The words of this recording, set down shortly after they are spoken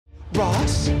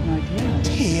Ross? No idea.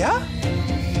 Tia?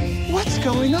 What's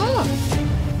going on?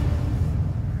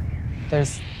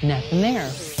 There's nothing there.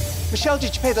 Michelle,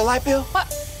 did you pay the light bill? What?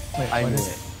 Wait, I what knew is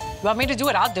it. it? You want me to do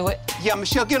it? I'll do it. Yeah,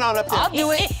 Michelle, get on up there. I'll do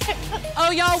it.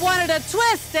 Oh, y'all wanted a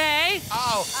twist, eh?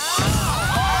 Oh.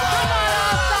 Come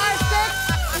on,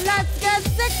 All-Star 6. Let's get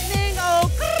sickening. Oh.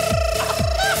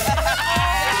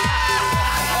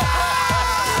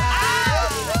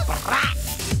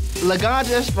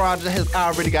 LaGanja Estrada has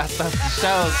already got stuff to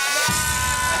show.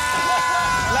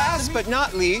 Last but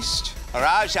not least,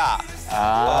 Raja.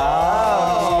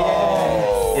 Oh.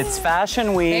 It's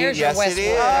Fashion Week. There's your Yes, it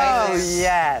is. Westworld. Oh,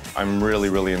 yes. I'm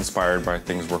really inspired by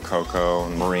things Rococo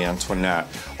and Marie Antoinette,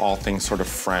 all things sort of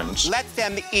French. Let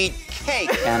them eat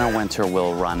cake. Anna Winter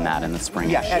will run that in the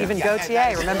spring. Yeah, even yeah, Gautier.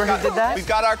 yeah. Remember who did that? We've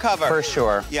got our cover. For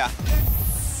sure. Yeah.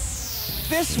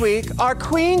 This week, our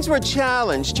queens were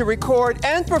challenged to record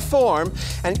and perform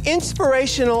an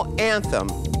inspirational anthem.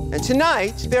 And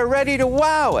tonight, they're ready to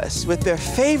wow us with their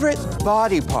favorite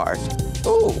body part.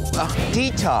 Ooh,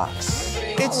 detox.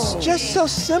 It's just so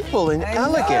simple and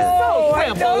elegant.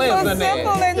 Simple is the name.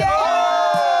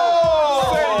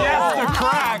 Yes to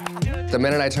crack! The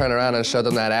minute I turned around and showed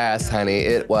them that ass, honey,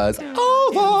 it was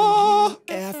over.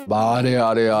 Body,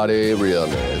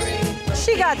 realness.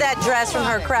 She got that dress from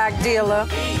her crack dealer.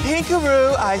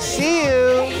 Pinkaroo, I see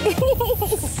you.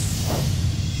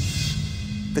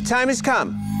 The time has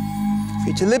come for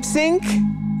you to lip sync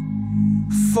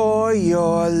for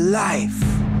your life.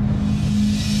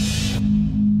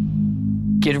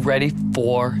 Get ready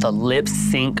for the lip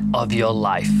sync of your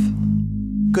life.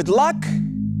 Good luck,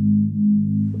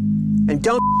 and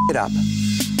don't it up.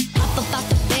 Up about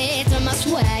the bed, turn my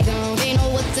swag on. They know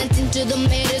what's sent into the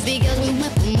mirrors because we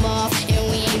whip them off. And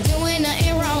we ain't doing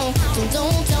nothing wrong. So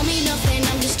don't tell me nothing,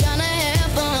 I'm just trying to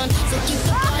have fun. So keep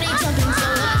the party jumping, so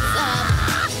what's up?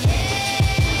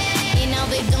 Yeah. And now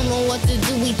they don't know what to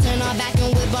do. We turn our back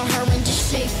and whip on her and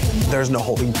just shake them. There's no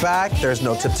holding back, there's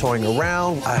no tiptoeing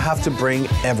around. I have to bring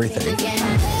everything.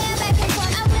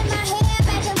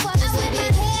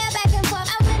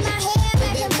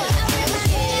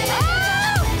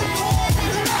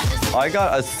 I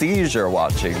got a seizure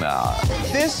watching that.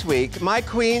 This week, my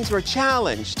queens were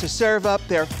challenged to serve up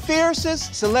their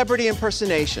fiercest celebrity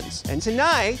impersonations. And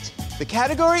tonight, the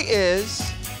category is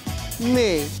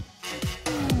me.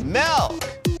 Milk.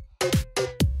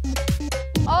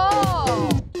 Oh.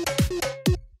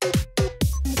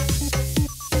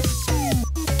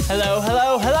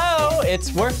 Hello.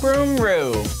 It's Workroom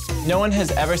Rue. No one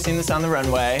has ever seen this on the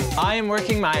runway. I am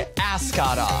working my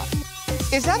ascot off.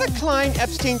 Is that a Klein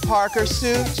Epstein Parker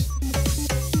suit?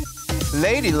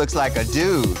 Lady looks like a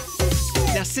dude.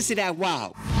 Now, sissy that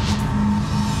wow.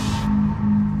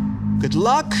 Good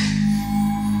luck,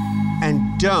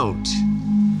 and don't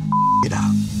it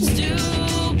up.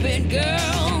 Stupid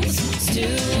girls,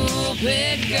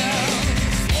 stupid girls.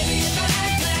 Baby, if I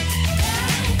act like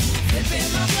that, flip in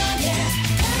my blood, yeah.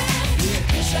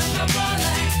 Push out my bra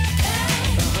like that.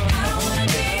 I don't wanna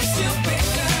be a stupid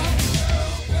girl.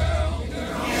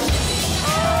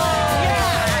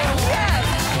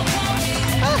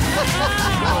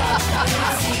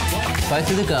 Both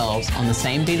of the girls, on the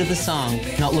same beat of the song,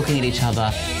 not looking at each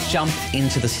other, jumped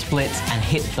into the splits and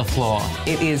hit the floor.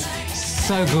 It is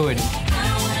so good.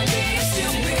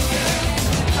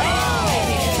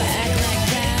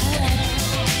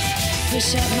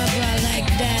 Push up my bra like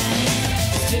that.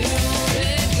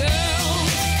 Stupid girl.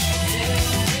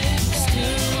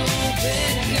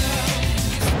 Stupid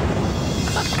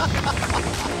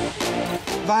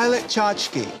girl. Violet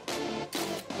Chachki.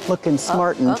 Looking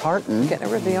smart and tartan. Getting a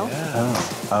reveal.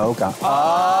 Oh, God.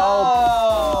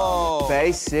 Oh!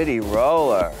 Bay City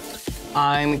Roller.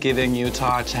 I'm giving you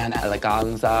touch and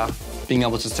eleganza. Being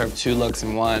able to serve two looks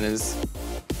in one is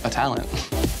a talent.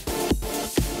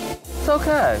 It's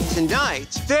okay.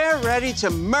 Tonight, they're ready to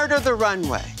murder the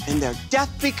runway, and their death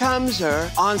becomes her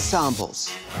ensembles.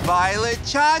 Violet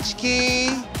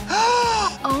Chachki.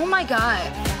 Oh my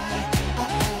God.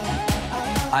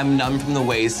 I'm numb from the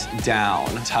waist down,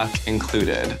 tuck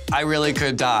included. I really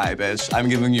could die, bitch. I'm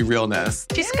giving you realness.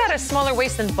 She's got a smaller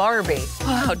waist than Barbie.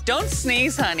 Wow, don't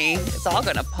sneeze, honey. It's all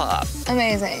gonna pop.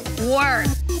 Amazing. Work.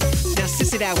 Now,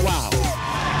 sissy that wow.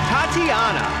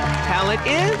 Tatiana. Talent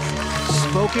is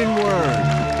spoken word.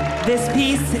 This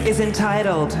piece is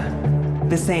entitled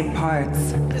The Same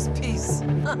Parts. This piece.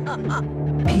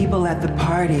 People at the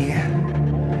party,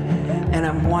 and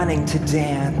I'm wanting to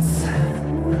dance.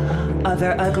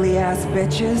 Other ugly ass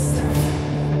bitches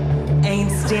ain't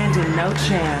standing no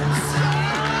chance.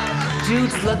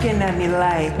 Dudes looking at me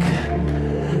like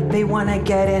they wanna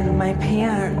get in my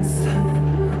pants.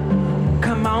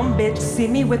 home, bitch. See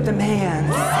me with them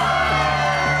hands.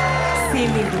 See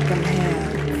me with them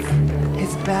hands.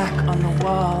 His back on the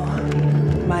wall.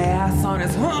 My ass on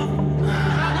his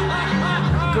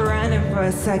grinding for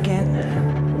a second.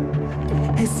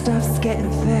 His stuff's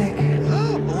getting thick.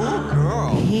 Oh,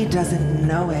 girl. He doesn't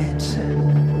know it.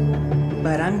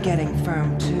 But I'm getting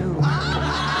firm too.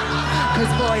 Cause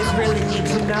boys really need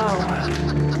to know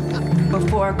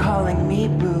before calling me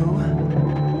boo.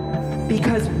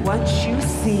 Because what you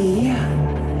see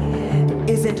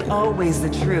isn't always the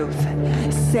truth.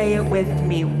 Say it with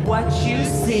me. What you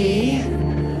see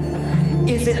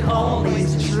isn't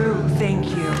always true. Thank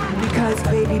you. Because,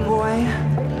 baby boy,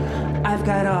 I've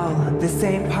got all the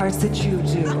same parts that you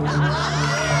do.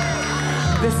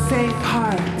 The same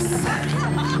parts.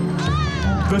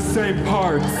 The same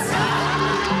parts.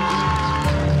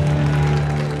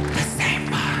 The same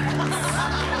parts.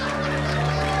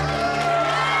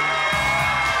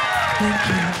 Thank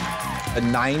you. A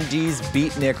 90s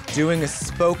beatnik doing a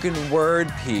spoken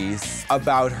word piece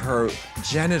about her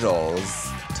genitals.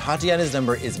 Tatiana's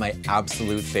number is my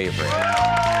absolute favorite.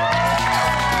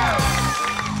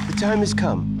 The time has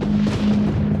come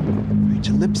for you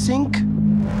to lip sync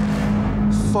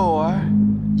for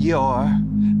your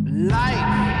life.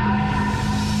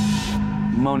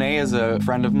 Monet is a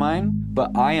friend of mine,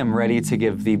 but I am ready to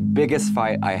give the biggest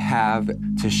fight I have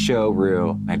to show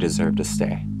Ru I deserve to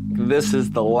stay. This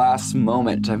is the last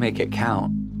moment to make it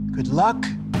count. Good luck,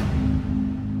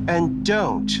 and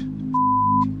don't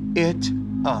it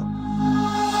up.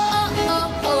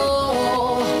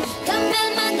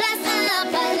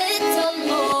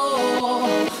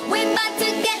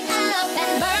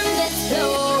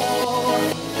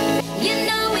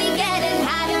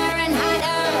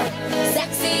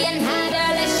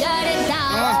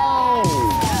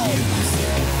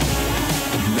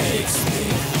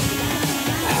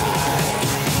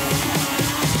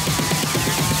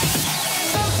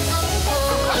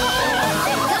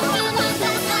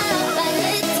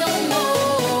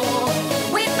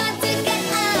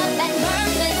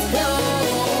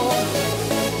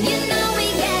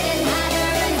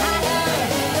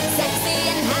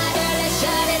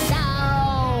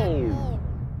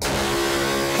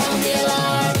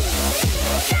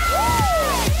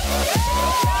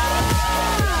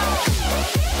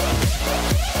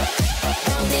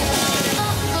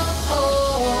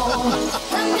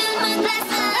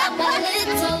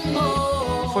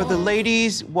 For the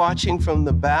ladies watching from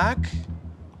the back,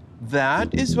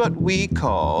 that is what we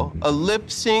call a lip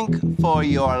sync for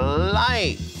your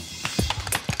life.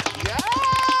 Yes!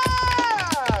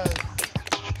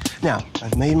 Now,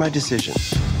 I've made my decision.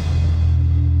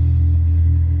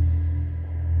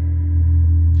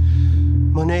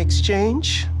 Monet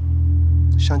exchange,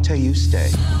 Shantae, you stay.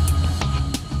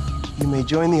 You may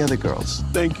join the other girls.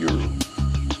 Thank you.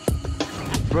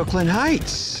 Brooklyn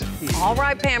Heights. All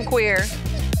right, Pam Queer.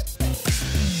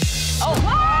 Oh! My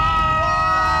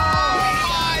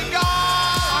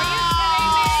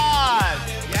God!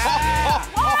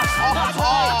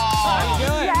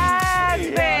 Yes,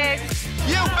 bitch!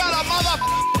 You better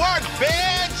work,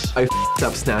 bitch! I f***ed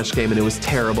up Snatch Game and it was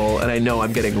terrible, and I know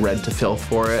I'm getting red to filth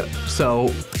for it.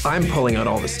 So I'm pulling out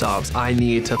all the stops. I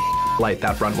need to light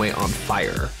that runway on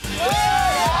fire.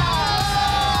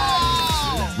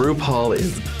 RuPaul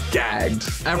is gagged.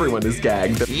 Everyone is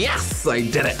gagged. Yes, I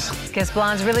did it. Guess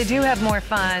blondes really do have more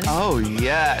fun. Oh,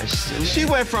 yes. She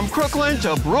went from Crooklyn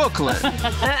to Brooklyn.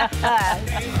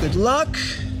 Good luck,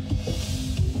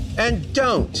 and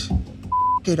don't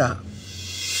it up.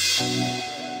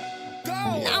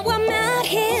 Now I'm out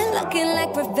here looking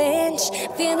like revenge,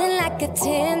 feeling like a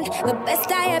 10, the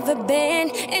best I ever been.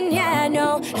 And yeah, I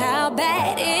know how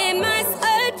bad it must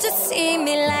hurt to see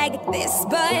me like this,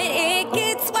 but it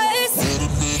gets worse.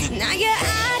 Now you're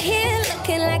out here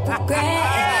looking like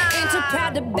regret, ain't too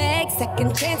proud to beg,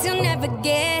 second chance you'll never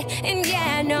get. And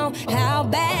yeah, I know how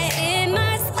bad it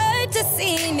must hurt to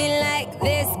see me like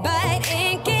this, but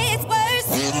it gets worse.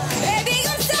 Baby,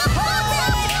 I'm so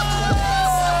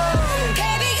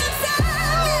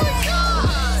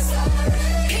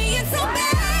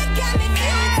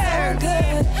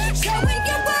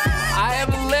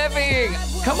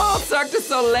Come on, Cirque du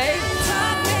Soleil.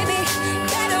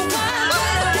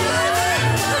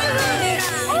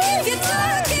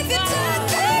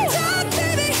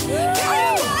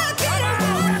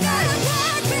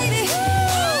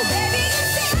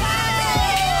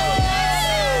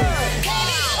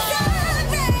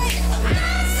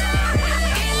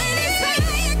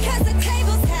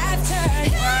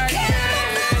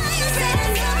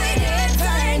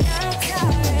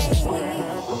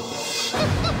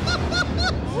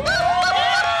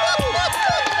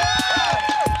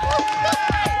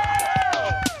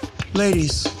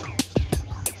 Ladies,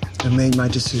 I've made my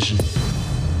decision.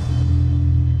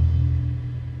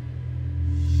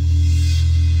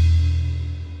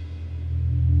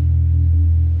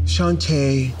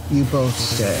 Shantae, you both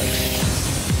stay.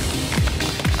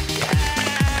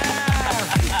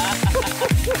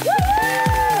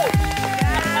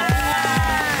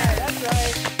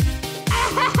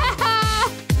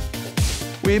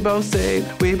 We both stayed.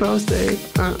 We both stayed.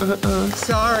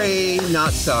 Sorry,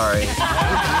 not sorry.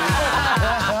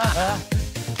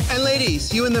 And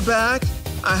ladies, you in the back,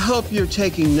 I hope you're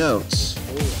taking notes.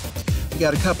 We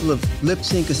got a couple of lip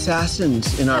sync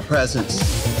assassins in our presence.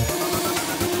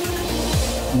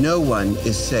 No one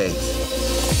is safe.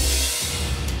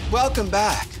 Welcome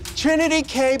back. Trinity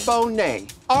K.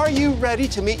 Bonet, are you ready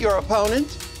to meet your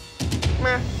opponent?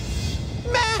 Meh.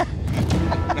 Meh.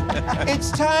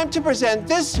 It's time to present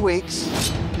this week's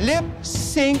lip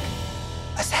sync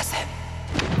assassin.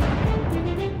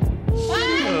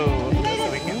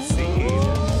 We can see.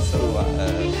 So,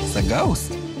 it's a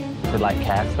ghost. Is it like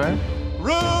Casper?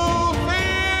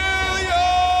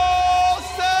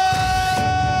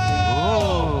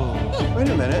 Wait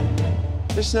a minute.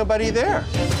 There's nobody there.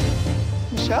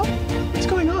 Michelle, what's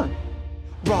going on?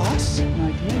 Ross?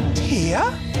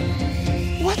 Tia?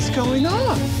 What's going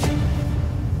on?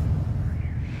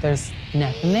 There's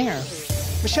nothing there.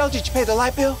 Michelle, did you pay the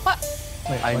light bill? What?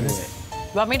 Wait, what is it?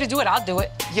 You want me to do it? I'll do it.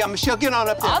 Yeah, Michelle, get on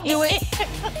up there. I'll do it.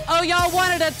 Oh, y'all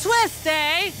wanted a twist,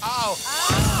 eh? Oh.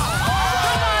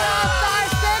 Come on, All-Star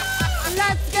 6.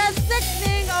 Let's get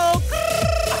sickening. Oh.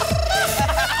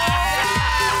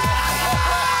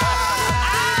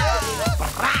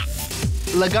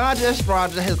 Laganja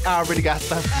Estrada has already got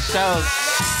stuff to show.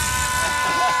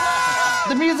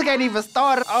 The music ain't even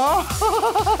started. Oh,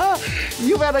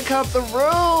 you better come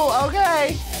through,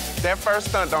 okay? That first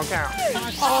stunt don't count.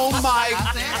 Oh my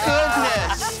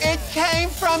goodness! It came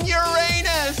from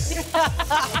Uranus!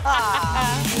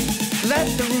 Let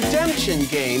the redemption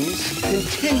games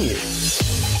continue.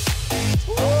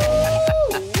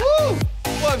 Woo!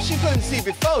 Well, if she couldn't see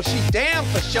before, she damn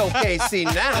for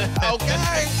showcasing now,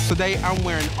 okay? Today, I'm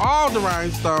wearing all the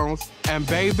rhinestones, and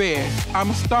baby,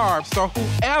 I'm starved. So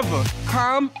whoever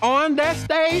come on that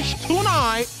stage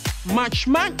tonight, munch,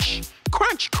 munch,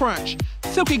 crunch, crunch,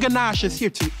 Silky Ganache is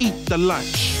here to eat the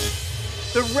lunch.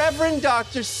 The Reverend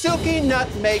Dr. Silky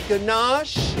Nutmeg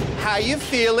Ganache, how you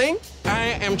feeling?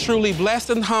 I am truly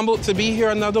blessed and humbled to be here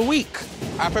another week.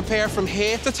 I prepared from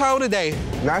head to toe today.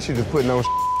 Now she just putting on.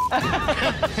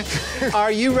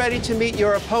 Are you ready to meet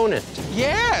your opponent?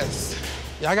 Yes.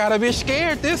 Y'all got a bit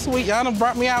scared this week. Y'all done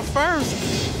brought me out first.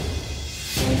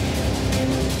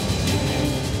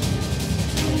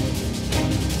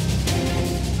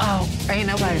 Oh, ain't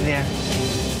nobody there.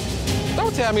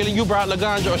 Don't tell me that you brought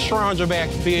Laganja Estrada back,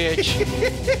 bitch.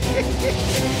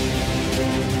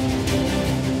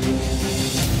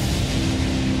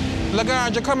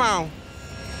 Laganja, come on.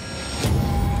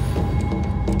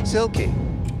 Silky,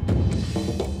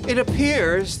 it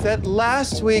appears that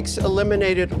last week's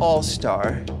eliminated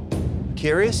All-Star,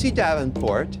 Kyria C.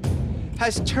 Davenport,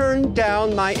 has turned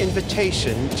down my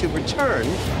invitation to return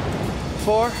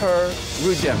for her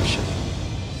redemption.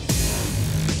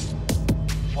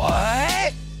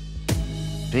 What?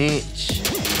 Bitch.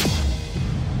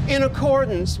 In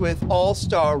accordance with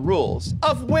All-Star rules,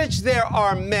 of which there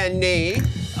are many,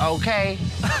 okay,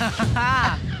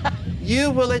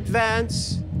 you will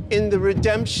advance in the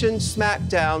redemption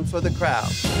smackdown for the crowd.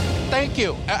 Thank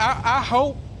you. I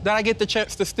hope that I get the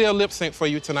chance to still lip sync for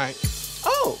you tonight.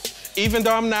 Oh. Even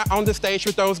though I'm not on the stage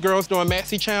with those girls doing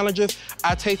maxi challenges,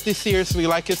 I take this seriously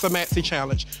like it's a maxi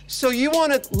challenge. So you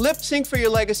want to lip sync for your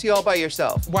legacy all by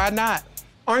yourself? Why not?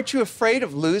 Aren't you afraid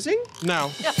of losing?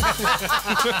 No.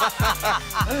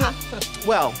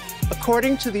 Well,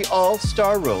 according to the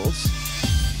All-Star rules,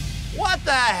 what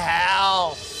the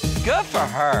hell? Good for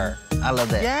her. I love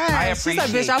that. Yeah, I she's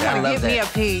appreciate like, bitch, I that. want to love give me a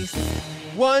that. piece.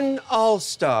 One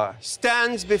All-Star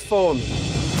stands before me.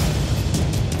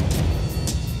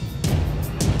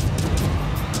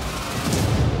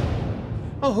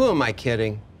 Oh, who am I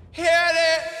kidding? Hit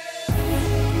it!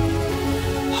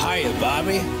 Hiya,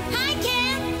 Bobby. Hi,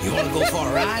 Ken. You want to go for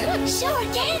a ride? Sure,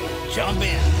 Ken. Jump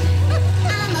in.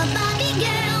 I'm a Barbie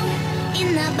girl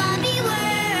in the Barbie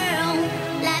world.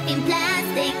 Life in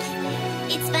plastic,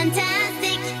 it's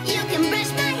fantastic. You can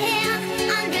brush my hair,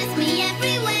 undress me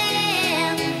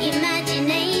everywhere.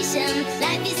 Imagination,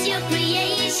 life is your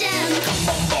creation. Come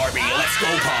on, Barbie, let's go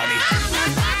party.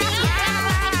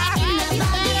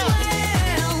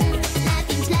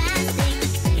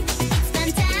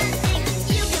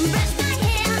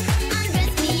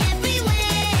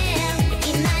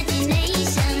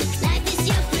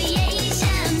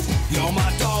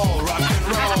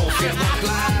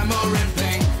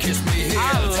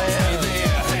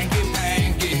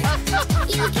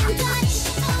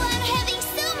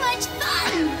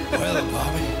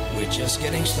 Bobby. We're just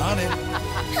getting started. Oh,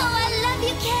 I love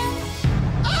you, Ken.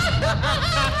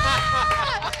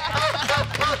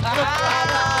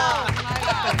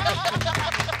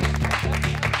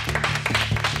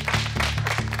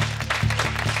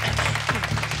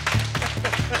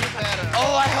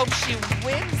 Oh, I hope she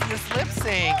wins this lip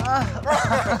sync.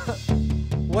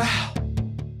 Wow.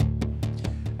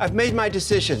 I've made my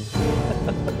decision.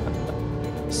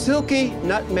 Silky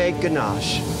Nutmeg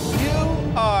Ganache, you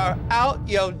are out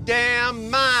your damn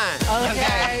mind.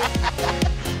 Okay.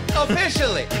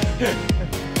 Officially.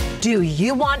 Do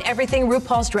you want everything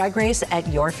RuPaul's Drag Race at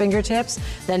your fingertips?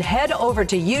 Then head over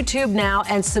to YouTube now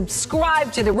and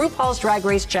subscribe to the RuPaul's Drag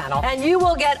Race channel, and you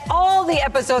will get all the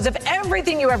episodes of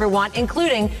everything you ever want,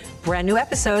 including brand new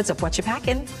episodes of What You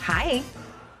Packin'. Hi.